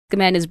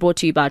Command is brought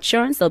to you by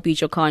Insurance. They'll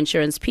beat your car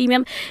insurance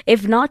premium.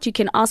 If not, you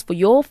can ask for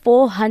your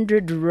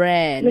 400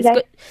 rand. It's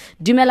good.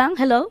 Dumelang,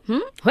 hello.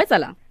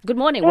 Huetsalang. Good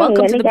morning.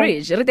 Welcome to the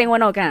bridge. Everything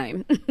went okay.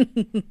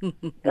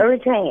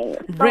 Everything.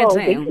 So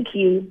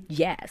basically,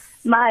 yes.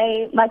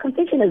 My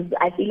confession is,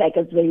 I feel like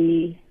it's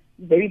very,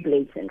 very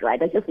blatant, right?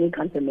 I just need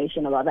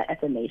confirmation about the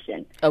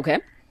affirmation. Okay.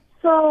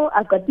 So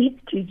I've got these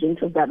two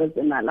gentle brothers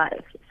in my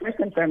life. First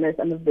and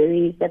foremost, I'm a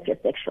very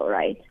sapiosexual,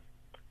 right?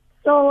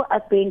 So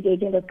I've been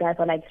dating this guy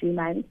for like 3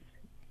 months.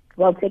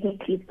 Well,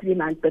 technically it's 3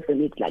 months, but for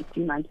me it's like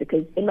 2 months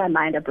because in my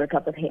mind I broke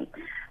up with him.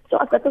 So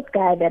I've got this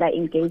guy that I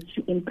engaged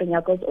in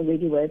Prinyakos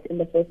already with in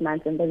the first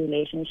month in the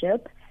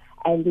relationship.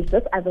 And there's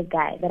this other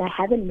guy that I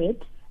haven't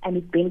met and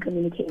we've been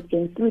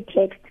communicating through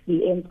text,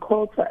 VMs,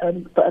 calls for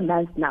a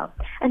month now.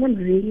 And I'm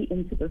really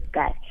into this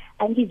guy.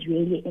 And he's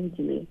really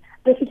into me.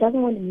 But he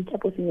doesn't want to meet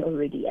up with me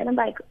already. And I'm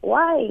like,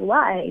 why?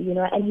 You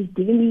know, and he's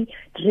giving me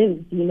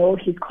dreams. You know,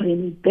 he's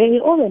calling me Bay,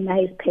 all the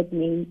nice pet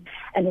names.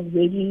 And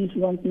already he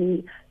wants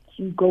me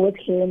to go with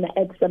him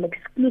at some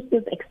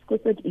exclusive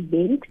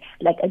event,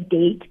 like a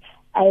date.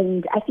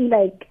 And I feel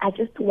like I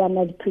just want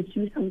to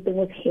pursue something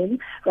with him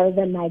rather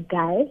than my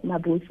guy, my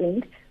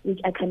boyfriend,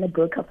 which I kind of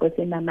broke up with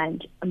him a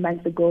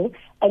month ago.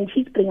 And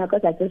his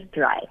Prinyakos are just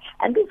dry.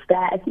 And this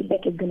guy, I feel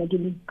like, is going to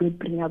give me good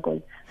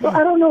Prinyakos. So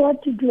I don't know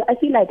what to do. I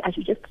feel like I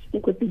should just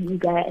stick with the new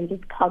guy and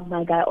just park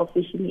my guy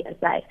officially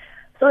aside.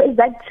 So is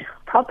that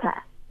proper?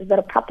 Is that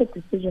a proper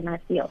decision, I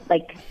feel?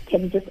 Like,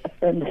 can you just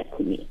affirm that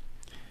to me?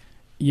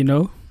 You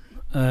know,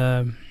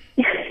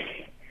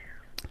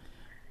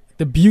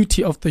 the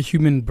beauty of the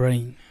human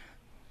brain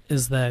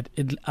is that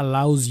it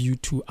allows you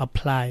to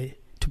apply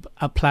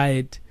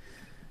it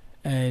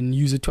and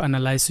use it to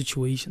analyze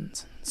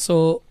situations.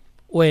 So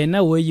where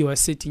you are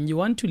sitting, you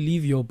want to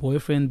leave your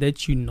boyfriend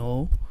that you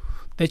know,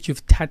 that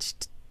you've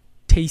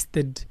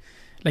tasted,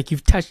 like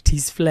you've touched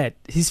his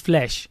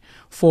flesh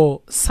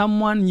for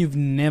someone you've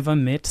never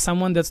met,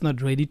 someone that's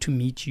not ready to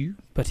meet you,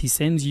 but he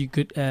sends you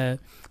good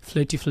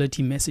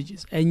flirty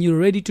messages, and you're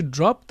ready to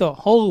drop the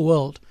whole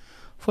world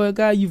for a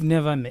guy you've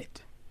never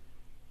met.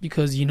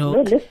 Because, you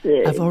know,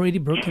 I've already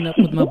broken up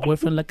with my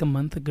boyfriend like a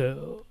month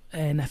ago,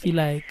 and I feel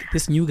like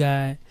this new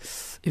guy,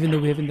 even though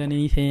we haven't done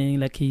anything,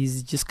 like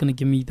he's just going to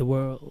give me the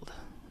world,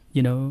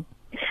 you know?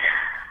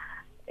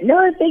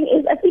 No, the thing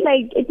is, I feel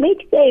like it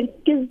makes sense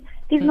because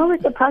there's no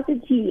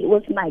reciprocity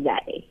with my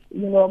guy.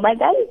 You know, my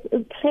guy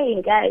is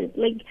playing, guys.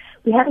 Like,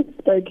 we haven't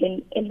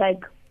spoken in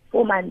like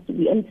 4 months.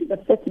 We're into the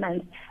 5th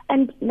month,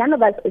 and none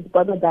of us is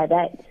bothered by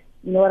that.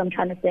 You know what I'm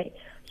trying to say?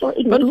 So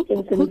it makes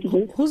sense for me to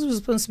just whose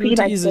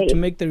responsibility is it to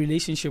make the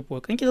relationship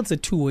work? I think it's a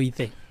two-way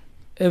thing.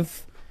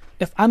 If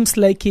I'm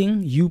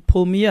slacking, you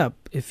pull me up.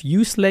 If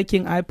you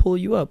slacking, I pull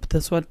you up.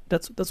 That's what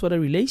a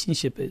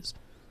relationship is.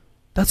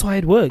 That's why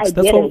it works.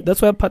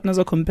 That's why partners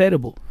are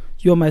compatible.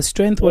 You're my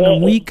strength when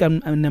I'm weak,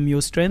 and I'm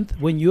your strength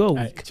when you're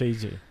weak.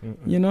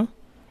 You know?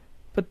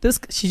 But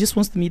she just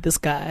wants to meet this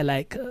guy,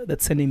 like,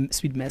 that's sending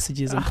sweet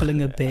messages and calling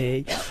her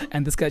bae.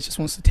 And this guy just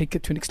wants to take her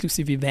to an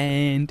exclusive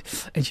event.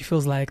 And she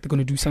feels like they're going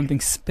to do something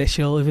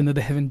special, even though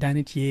they haven't done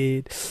it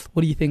yet.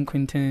 What do you think,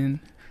 Quentin?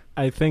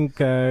 I think,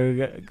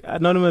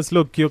 Anonymous,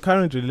 look, your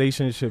current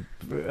relationship,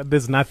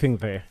 there's nothing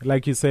there.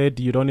 Like you said,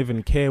 you don't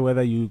even care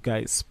whether you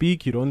guys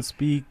speak, you don't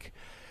speak.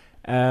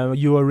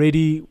 You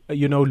already,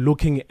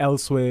 looking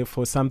elsewhere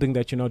for something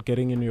that you're not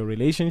getting in your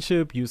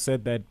relationship. You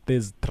said that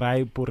there's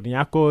dry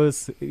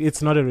Prinyakos.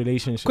 It's not a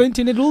relationship.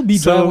 Quentin, it will be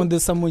dry when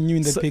there's someone new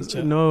in the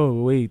picture. No,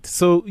 wait.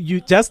 So you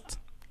just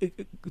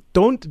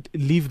don't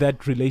leave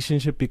that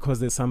relationship because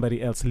there's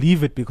somebody else.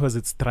 Leave it because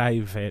it's dry,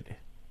 Vede.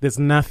 There's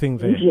nothing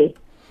there.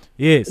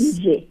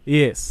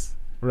 Yes.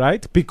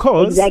 Right?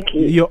 Because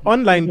your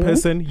online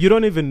person, you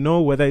don't even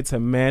know whether it's a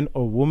man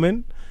or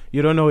woman.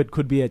 You don't know, it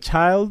could be a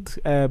child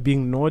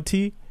being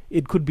naughty.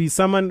 It could be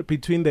someone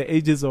between the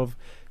ages of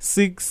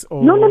 6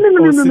 or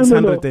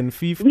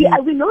 650.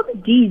 We know the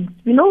deeds.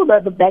 We know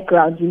the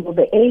background. You know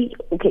the age.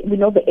 Okay, we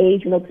know the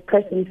age. You know the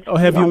person. Or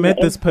have you met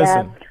this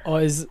person?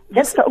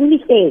 That's the only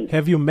thing.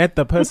 Have you met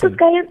the person?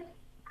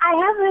 I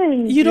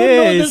haven't. You don't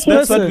know this person.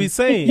 That's what we're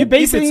saying. If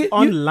it's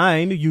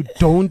online, you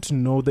don't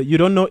know that. You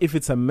don't know if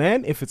it's a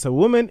man, if it's a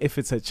woman, if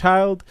it's a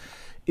child.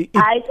 This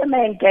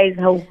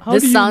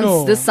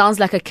sounds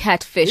like a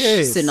catfish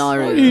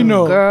scenario. You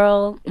know.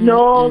 Girl.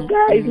 No,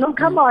 guys. No,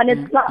 come on.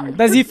 It's not.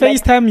 Does he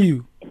FaceTime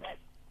you?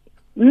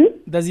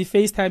 Does he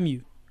FaceTime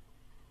you?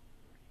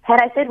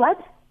 Had I said what?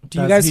 Do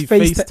you guys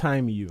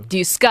FaceTime you? Do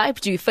you Skype?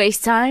 Do you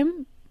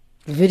FaceTime?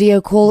 Video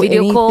call,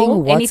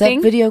 WhatsApp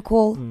anything? video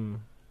call.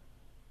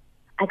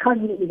 I can't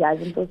hear you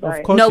guys. I'm so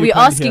sorry. No, we're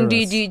asking, do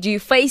you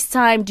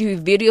FaceTime? Do you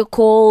video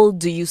call?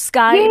 Do you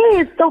Skype?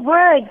 Yes, the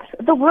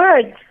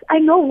words. I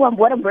know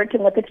what I'm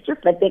working with. It's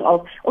just like thing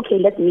of, okay,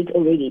 let's meet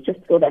already, just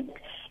so that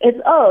it's,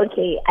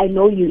 okay, I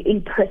know you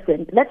in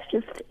person. That's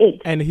just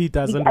it. And he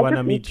doesn't want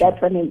to meet you. That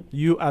from him.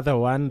 You are the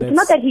one that's... It's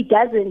not that he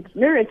doesn't.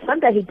 No, it's not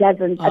that he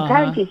doesn't.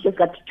 Apparently, it's just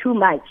got too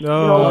much.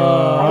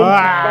 Oh.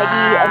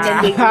 And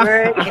then they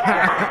work.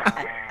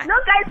 No,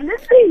 guys,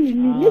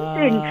 listen.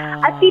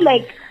 I feel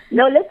like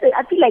No, listen,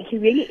 I feel like he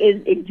really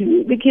is into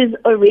me because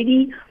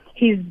already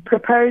he's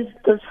proposed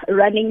this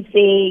running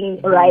thing,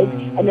 right?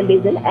 And then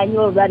there's an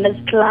annual runners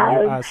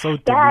club. So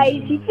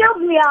guys, he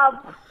filled me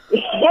up.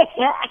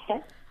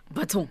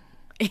 But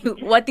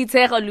what did you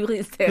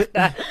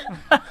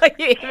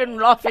even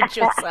laugh at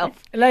yourself?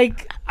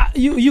 Like,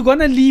 you're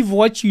gonna leave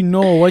what you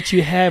know, what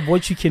you have,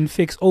 what you can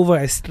fix over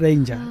a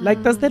stranger.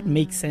 Like, does that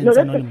make sense? No,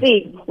 that's the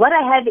thing. What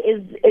I have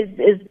is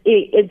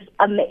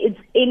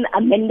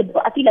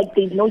inamendable. I feel like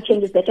there's no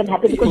changes that can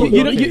happen because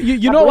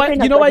you know why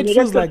it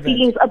feels like that.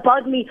 Feelings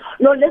about me.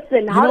 No,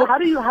 listen. How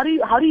do you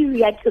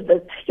react to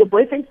this? Your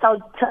boyfriend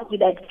tells you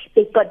that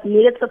they've got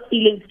negative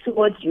feelings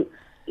towards you.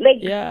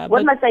 Like,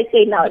 what must I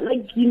say now?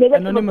 Like, you never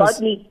talk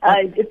about me.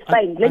 It's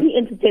fine. Let me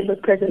entertain this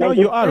person. No,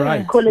 you are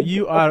right.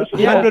 You are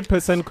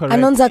 100% correct.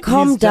 Anonza,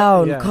 calm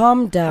down.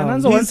 Calm down.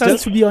 Anonza wants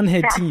us to be on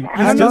her team.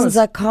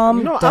 Anonza,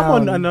 calm down. I'm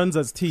on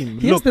Anonza's team.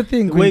 Here's the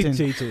thing, wait,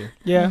 Quentin. JJ.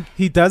 Yeah.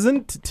 He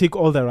doesn't tick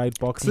all the right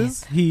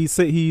boxes. He's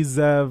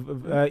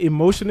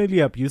emotionally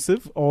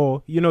abusive,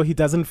 or, he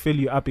doesn't fill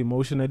you up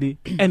emotionally,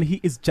 and he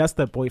is just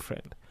a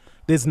boyfriend.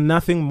 There's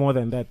nothing more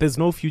than that. There's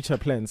no future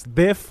plans.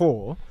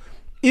 Therefore,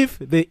 if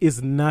there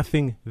is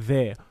nothing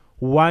there,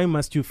 why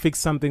must you fix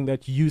something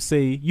that you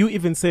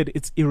even said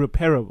it's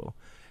irreparable?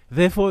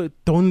 Therefore,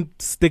 don't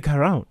stick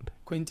around.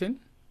 Quentin,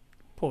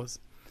 pause.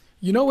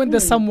 When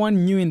there's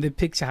someone new in the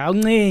picture,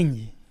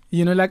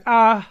 like,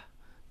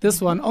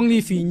 this one, only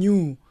if he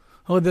knew,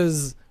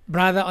 there's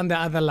brother on the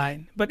other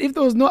line. But if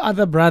there was no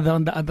other brother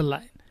on the other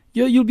line,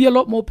 you'll be a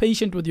lot more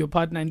patient with your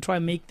partner and try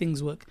and make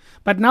things work.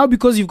 But now,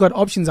 because you've got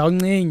options,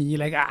 you're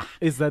like,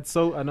 Is that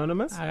so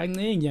anonymous?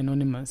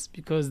 Anonymous,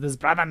 because there's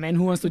brother man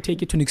who wants to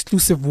take you to an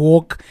exclusive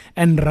walk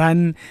and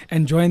run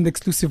and join the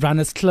exclusive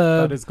runners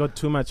club. But he's got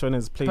too much on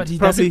his plate.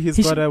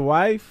 He's got a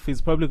wife,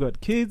 he's probably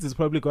got kids, he's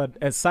probably got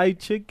a side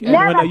chick. And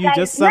when are you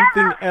just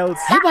something else?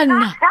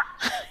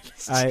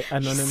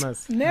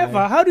 Anonymous.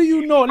 Never. How do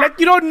you know? Like,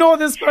 you don't know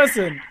this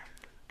person.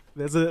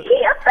 There's a... Do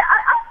you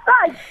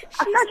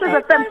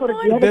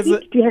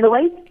have a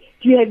wife?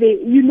 Do you have a...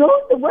 You know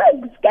the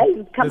words,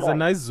 guys. Come There's on. a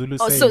nice Zulu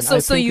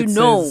saying. So you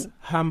know.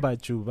 Hamba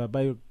juba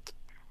by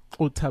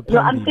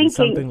I'm thinking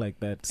something like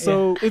that.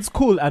 So it's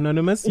cool,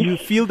 Anonymous. You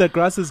feel the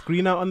grass is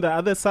greener on the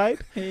other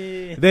side,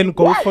 then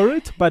go for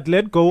it. But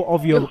let go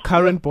of your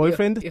current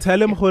boyfriend. Tell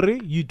him,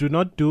 Hori, you do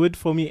not do it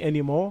for me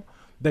anymore.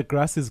 The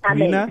grass is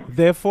greener.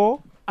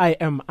 Therefore, I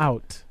am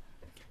out.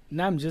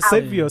 Now I'm just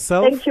save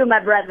yourself. Thank you, my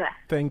brother.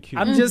 Thank you.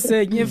 I'm just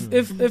saying, if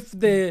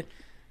the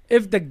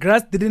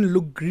grass didn't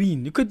look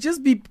green, it could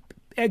just be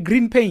a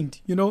green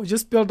paint,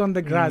 just spilled on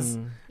the grass.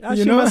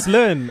 She must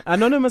learn.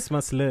 Anonymous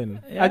must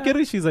learn.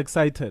 Akiri, she's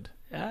excited.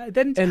 And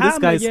this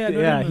guy's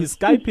he's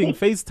Skyping,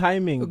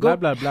 FaceTiming, blah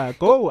blah blah.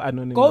 Go,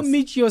 Anonymous. Go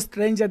meet your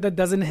stranger that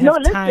doesn't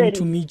have time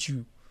to meet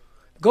you.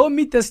 Go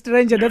meet the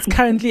stranger that's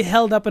currently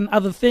held up in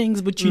other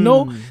things, but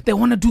they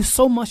want to do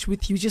so much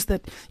with you. Just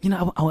that,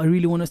 I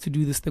really want us to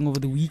do this thing over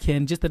the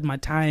weekend. Just that my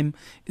time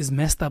is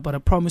messed up, but I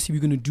promise you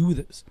we're going to do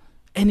this.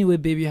 Anyway,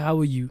 baby, how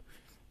are you?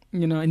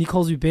 And he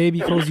calls you baby,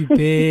 he calls you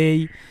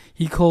bae,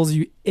 he calls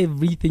you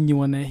everything you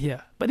want to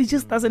hear. But he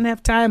just doesn't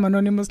have time,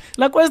 Anonymous.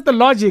 Like, where's the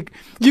logic?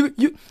 You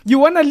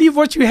want to leave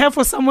what you have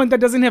for someone that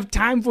doesn't have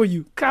time for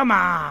you. Come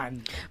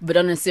on. But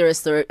on a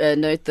serious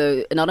note,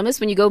 though, Anonymous,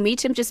 when you go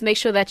meet him, just make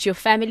sure that your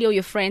family or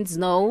your friends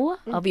know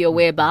of your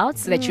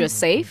whereabouts, so that you're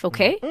safe,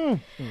 okay?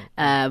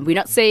 We're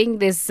not saying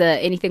there's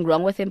anything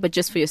wrong with him, but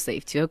just for your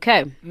safety,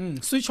 okay?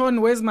 Switch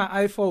on, where's my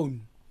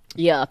iPhone?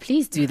 Yeah,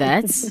 please do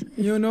that. Because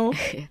you don't know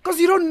just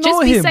him.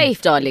 Just be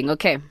safe, darling,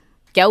 okay?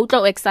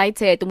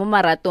 Excited,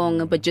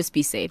 but just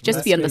be safe.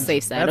 Just be on the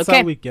safe side, That's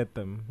okay? how we get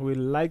them. We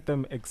like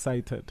them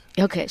excited.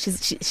 Okay,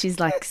 she's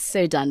like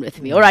so done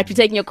with me. All right, we're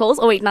taking your calls.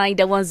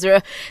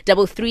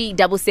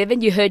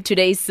 089-110-3377. You heard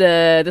today's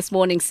this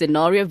morning's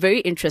scenario,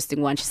 very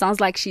interesting one. She sounds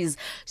like she's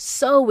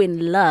so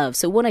in love.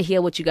 So we want to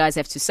hear what you guys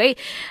have to say.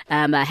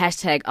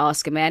 Hashtag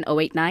Ask a Man.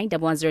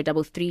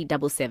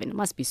 089-110-3377.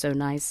 Must be so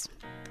nice.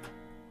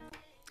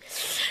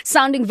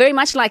 Sounding very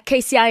much like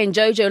KCI and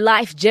Jojo,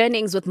 Life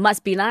Journeyings with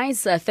Must Be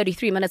Nice.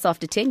 33 minutes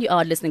after 10, you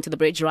are listening to The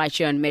Bridge right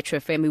here on Metro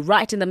FM. We're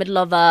right in the middle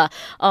of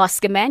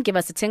Ask a Man. Give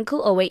us a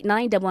tinkle,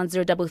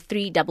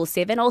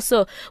 089-110-3377.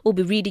 Also, we'll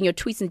be reading your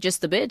tweets in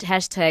just a bit.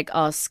 Hashtag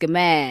Ask a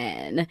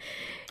Man.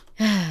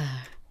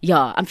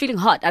 Yeah, I'm feeling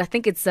hot. I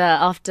think it's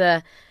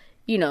after,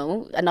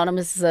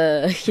 Anonymous,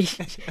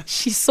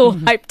 she's so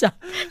hyped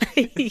up.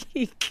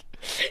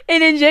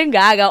 In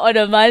Njengaga on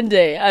a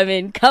Monday. I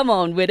mean, come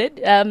on with it.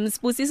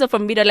 Spusiso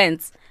from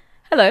Meadowlands.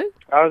 Hello.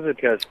 How's it,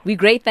 guys? We're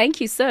great.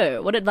 Thank you,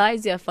 sir. What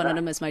advice do you have for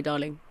Anonymous, my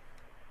darling?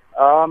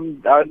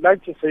 I'd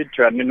like to say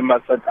to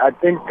Anonymous that I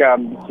think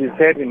she's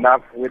had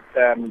enough with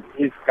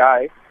his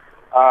guy.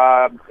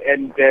 And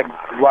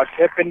what's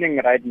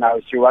happening right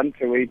now, she wants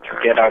a way to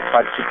get out,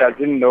 but she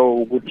doesn't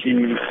know what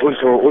he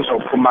also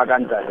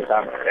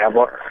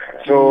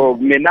So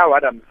now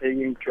what I'm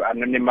saying to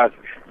Anonymous,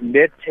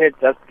 let her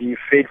just be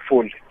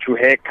faithful to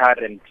her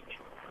current.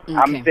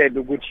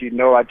 amtshela ukuthi you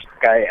know what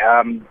guy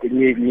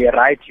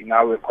ngi-right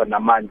ngawe khona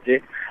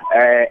manje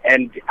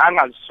and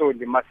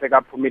angazisoli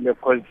masekaphumile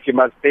because she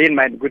must bear in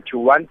mind ukuthi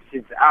once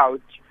she's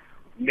out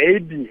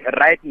maybe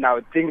right now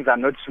things are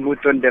not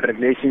smooth on the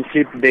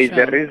relationship. There's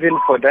a reason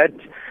for that.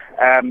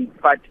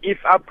 But if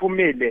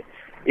aphumile,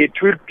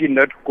 it will be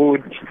not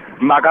good.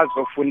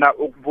 Magazofuna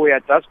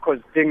ukubuya just because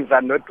things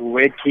are not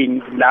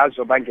working.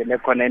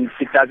 And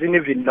she doesn't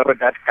even know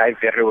that guy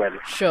very well.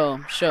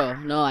 Sure.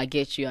 No, I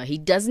get you. He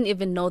doesn't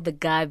even know the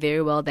guy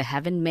very well. They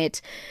haven't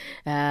met.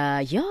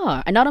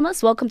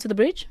 Anonymous, welcome to the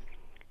bridge.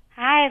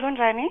 Hi,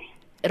 Gunjani.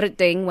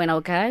 Riteng when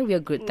okay? We are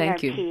good,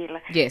 thank you.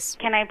 Yes.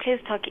 Can I please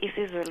talk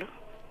isiZulu?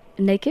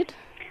 Naked?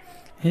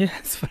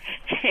 Yes.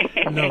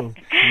 No,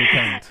 you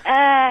can't.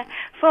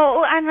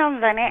 For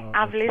Anamzane,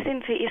 I've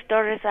listened to his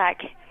stories,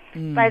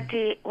 but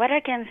what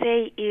I can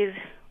say is,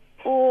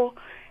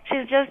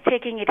 she's just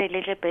taking it a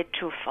little bit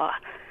too far.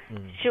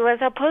 She was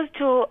supposed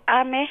to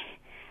ame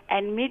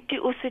and meet the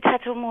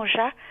Usitatu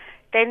Musha,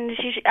 then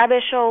she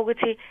abe show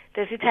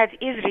the sweetheart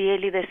is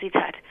really the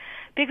sweetheart.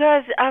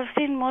 Because I've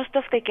seen most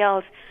of the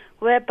girls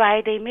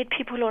whereby they meet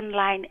people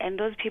online and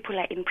those people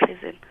are in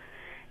prison.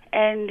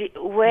 And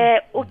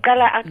where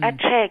uqala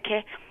attract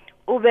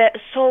ube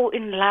so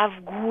in love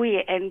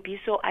guye and be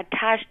so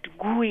attached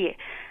guye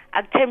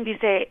akuthembi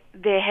say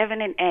the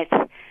heaven and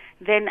earth,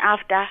 then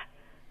after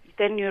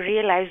you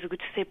realize you to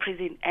say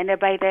prison and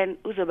by then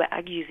uzobe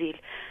akuzile.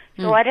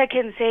 So what I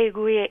can say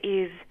guye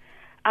is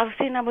I've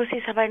seen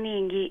abosisi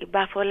abaningi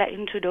bafola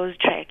into those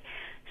tracks.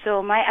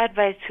 So my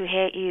advice to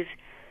her is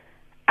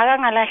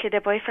akangalahle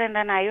the boyfriend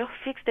anayo,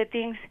 fix the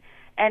things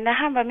and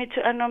ahamba me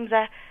to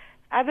Anomza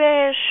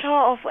abe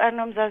sure of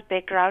Anomza's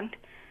background,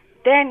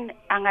 then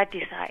anga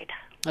decide.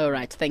 All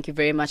right, thank you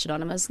very much,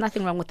 Anonymous.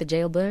 Nothing wrong with the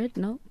jailbird,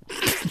 no?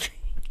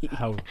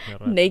 How?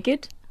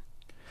 Naked?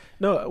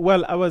 No,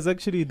 well, I was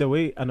actually, the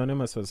way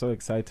Anonymous was so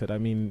excited. I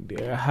mean,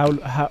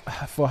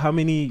 for how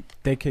many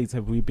decades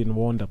have we been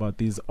warned about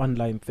these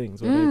online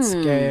things, whether it's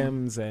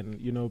scams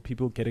and, you know,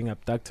 people getting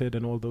abducted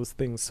and all those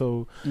things.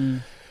 So,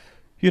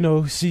 you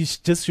know, she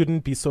just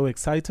shouldn't be so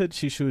excited.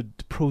 She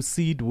should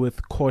proceed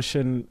with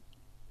caution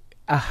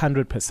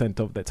 100%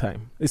 of the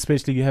time,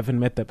 especially you haven't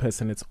met the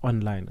person, it's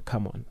online.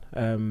 Come on.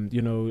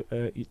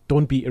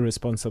 Don't be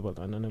irresponsible,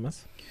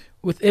 Anonymous.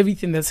 With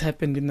everything that's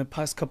happened in the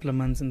past couple of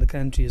months in the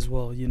country as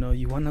well, you know,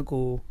 you want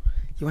to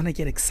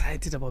get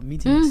excited about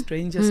meeting a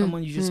stranger,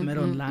 someone you just met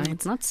online.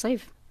 It's not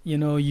safe. You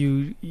know,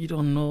 you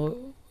don't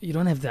know, you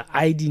don't have the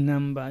ID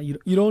number.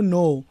 You don't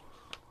know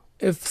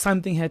if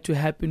something had to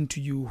happen to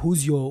you, who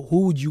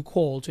would you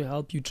call to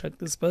help you track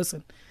this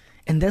person?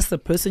 And that's the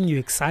person you're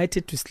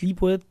excited to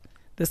sleep with.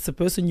 That's the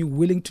person you're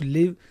willing to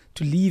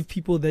leave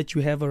people that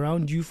you have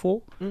around you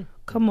for.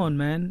 Come on,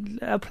 man.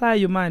 Apply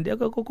your mind.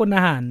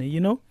 You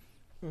know?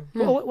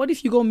 What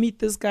if you go meet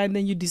this guy and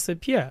then you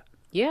disappear?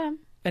 Yeah.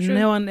 And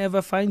no one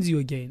ever finds you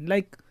again.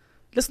 Like,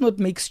 let's not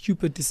make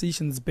stupid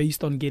decisions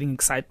based on getting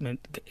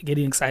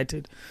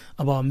excited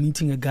about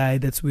meeting a guy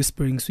that's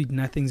whispering sweet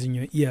nothings in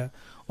your ear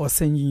or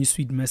sending you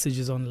sweet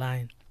messages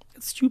online.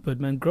 It's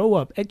stupid, man. Grow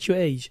up. At your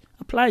age.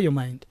 Apply your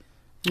mind.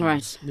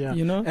 Right. Yeah.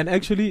 You know? And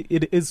actually,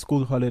 it is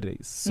school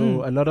holidays.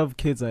 So a lot of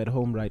kids are at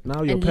home right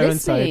now. Your And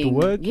parents are at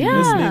work. Yeah. You're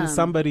listening.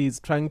 Somebody is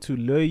trying to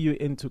lure you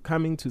into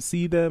coming to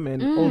see them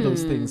and all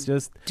those things.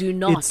 Just do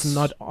not. It's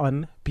not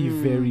on. Be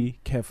very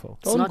careful.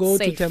 Don't go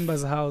to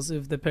Temba's house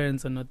if the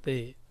parents are not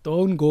there.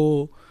 Don't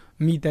go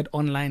meet that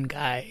online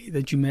guy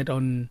that you met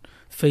on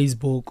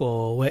Facebook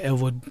or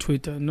wherever,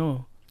 Twitter.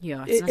 No.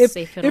 Yeah, it's not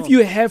safe at all. If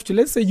you have to,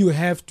 let's say you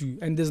have to,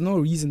 and there's no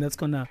reason that's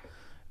going to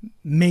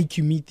make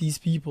you meet these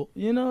people.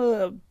 You know,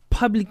 a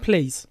public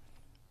place,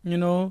 you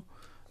know,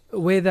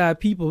 where there are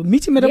people.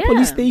 Meet him at a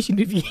police station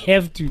if you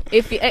have to.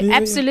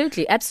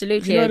 Absolutely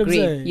you know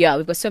agree. Yeah,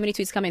 we've got so many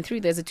tweets coming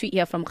through. There's a tweet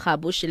here from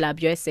Khabush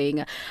Labio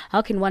saying,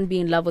 how can one be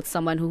in love with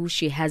someone who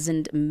she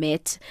hasn't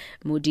met?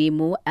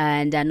 Mudimu.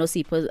 And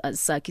Nosipo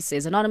Saki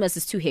says, Anonymous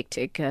is too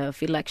hectic.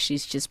 Feel like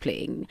she's just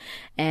playing.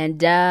 And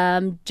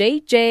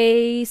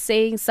JJ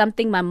saying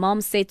something my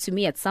mom said to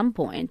me at some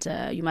point.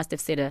 You must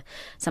have said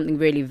something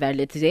really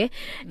valid today.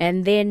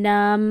 And then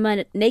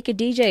Naked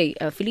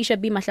DJ, Felicia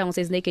B. Mahlango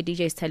says, Naked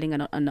DJ is telling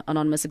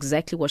Anonymous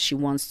exactly what she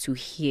wants to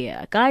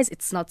hear. Guys,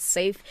 it's not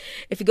safe.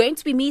 If you're going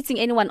to be meeting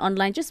anyone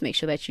online, just make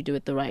sure that you do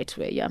it the right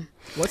way. Yeah.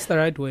 What's the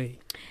right way?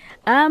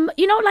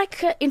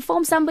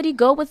 Inform somebody,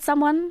 go with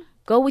someone,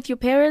 go with your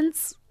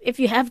parents if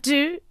you have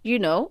to,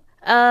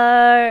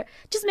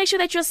 just make sure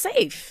that you're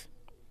safe.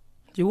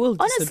 You will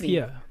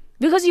disappear.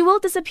 Because you will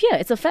disappear.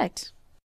 It's a fact.